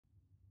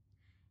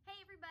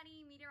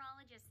morning,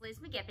 meteorologist Liz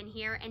McGiffin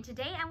here, and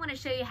today I want to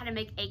show you how to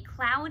make a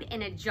cloud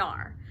in a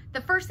jar.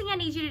 The first thing I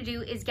need you to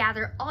do is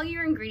gather all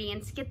your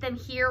ingredients, get them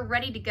here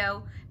ready to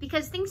go,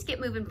 because things get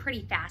moving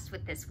pretty fast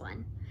with this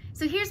one.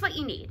 So here's what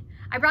you need.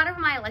 I brought over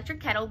my electric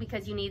kettle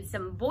because you need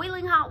some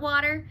boiling hot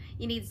water,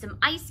 you need some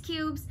ice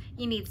cubes,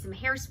 you need some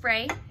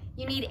hairspray,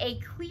 you need a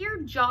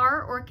clear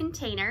jar or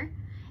container,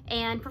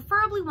 and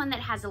preferably one that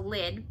has a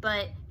lid,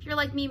 but if you're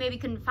like me, maybe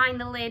couldn't find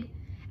the lid,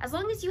 as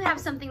long as you have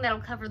something that'll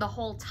cover the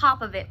whole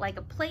top of it, like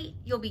a plate,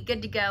 you'll be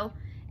good to go.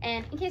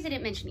 And in case I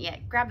didn't mention it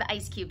yet, grab the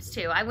ice cubes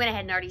too. I went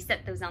ahead and already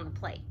set those on the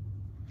plate.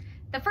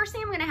 The first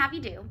thing I'm gonna have you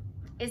do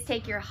is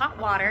take your hot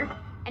water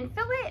and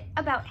fill it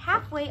about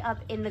halfway up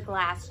in the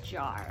glass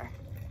jar.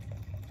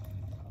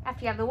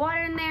 After you have the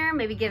water in there,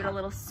 maybe give it a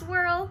little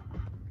swirl,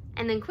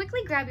 and then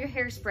quickly grab your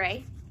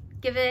hairspray,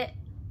 give it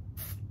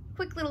a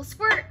quick little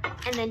squirt,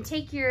 and then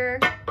take your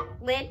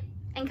lid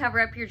and cover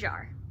up your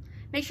jar.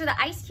 Make sure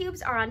the ice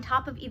cubes are on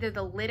top of either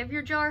the lid of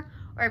your jar,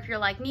 or if you're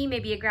like me,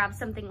 maybe you grab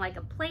something like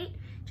a plate.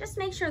 Just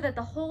make sure that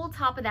the whole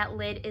top of that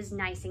lid is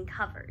nice and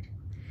covered.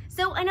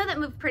 So I know that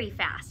moved pretty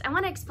fast. I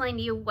want to explain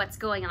to you what's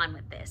going on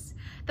with this.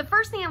 The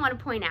first thing I want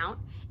to point out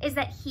is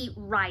that heat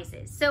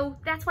rises. So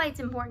that's why it's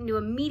important to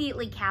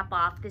immediately cap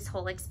off this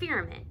whole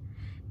experiment.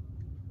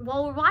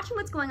 While we're watching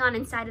what's going on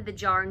inside of the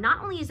jar,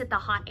 not only is it the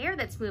hot air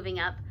that's moving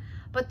up,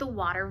 but the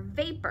water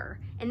vapor.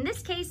 In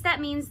this case,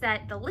 that means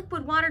that the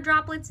liquid water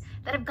droplets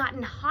that have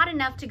gotten hot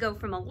enough to go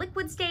from a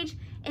liquid stage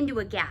into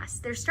a gas,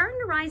 they're starting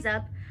to rise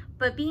up,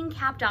 but being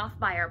capped off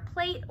by our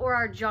plate or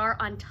our jar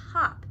on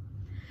top.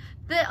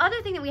 The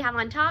other thing that we have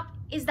on top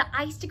is the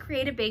ice to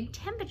create a big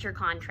temperature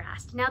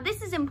contrast. Now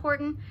this is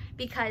important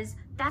because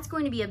that's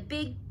going to be a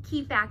big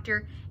key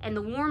factor, and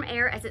the warm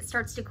air, as it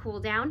starts to cool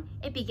down,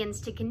 it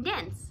begins to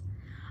condense.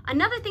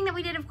 Another thing that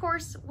we did, of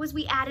course, was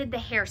we added the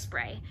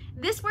hairspray.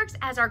 This works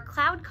as our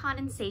cloud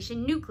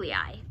condensation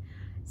nuclei.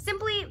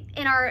 Simply,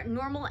 in our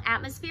normal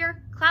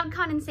atmosphere, cloud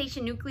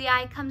condensation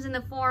nuclei comes in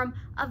the form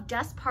of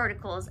dust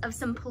particles of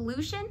some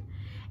pollution.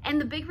 And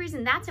the big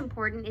reason that's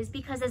important is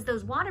because as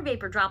those water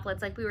vapor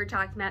droplets, like we were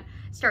talking about,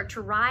 start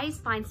to rise,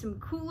 find some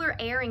cooler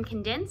air and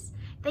condense,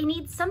 they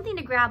need something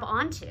to grab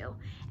onto.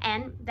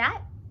 And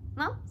that,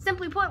 well,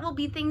 simply put, will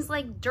be things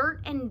like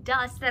dirt and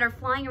dust that are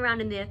flying around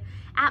in the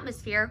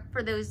atmosphere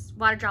for those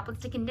water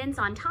droplets to condense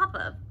on top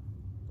of.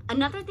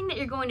 Another thing that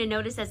you're going to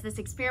notice as this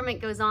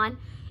experiment goes on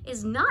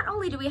is not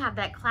only do we have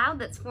that cloud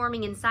that's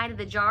forming inside of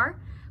the jar,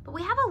 but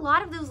we have a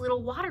lot of those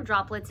little water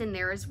droplets in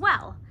there as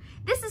well.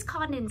 This is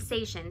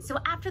condensation. So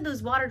after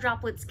those water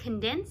droplets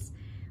condense,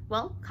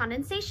 well,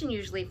 condensation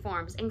usually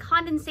forms. And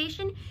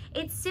condensation,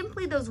 it's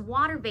simply those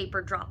water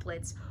vapor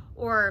droplets,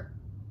 or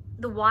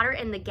the water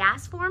in the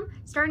gas form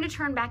starting to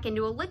turn back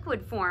into a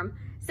liquid form.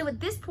 So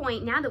at this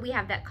point, now that we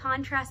have that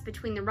contrast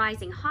between the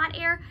rising hot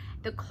air,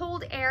 the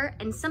cold air,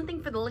 and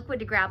something for the liquid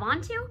to grab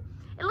onto,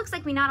 it looks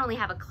like we not only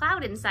have a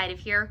cloud inside of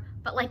here,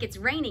 but like it's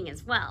raining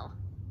as well.